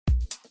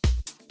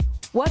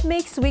What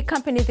makes Wig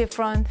Company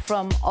different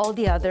from all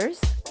the others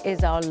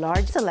is our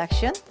large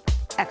selection,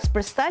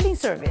 expert styling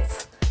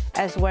service,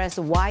 as well as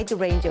a wide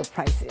range of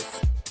prices.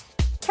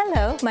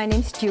 Hello, my name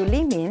is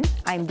Julie Min.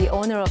 I'm the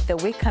owner of the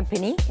Wig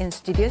Company in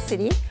Studio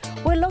City.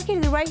 We're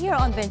located right here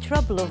on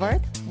Ventura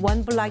Boulevard,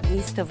 one block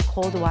east of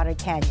Coldwater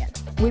Canyon.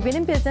 We've been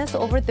in business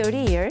over 30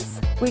 years.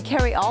 We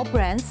carry all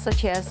brands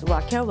such as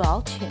Raquel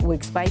Welch,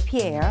 Wigs by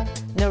Pierre,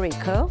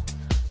 Noriko,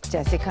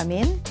 Jessica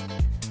Min.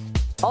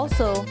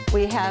 Also,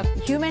 we have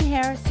human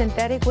hair,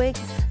 synthetic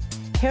wigs,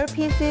 hair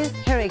pieces,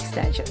 hair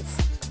extensions.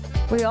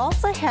 We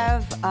also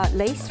have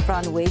lace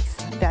front wigs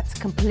that's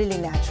completely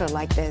natural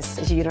like this,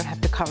 so you don't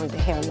have to cover the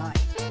hairline.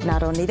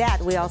 Not only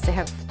that, we also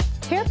have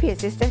hair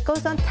pieces that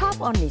goes on top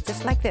only,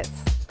 just like this,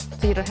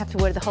 so you don't have to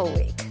wear the whole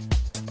wig.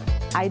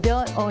 I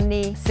don't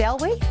only sell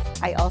wigs,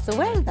 I also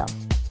wear them.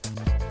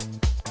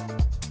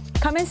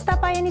 Come and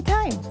stop by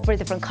anytime for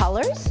different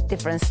colors,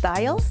 different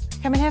styles.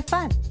 Come and have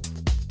fun.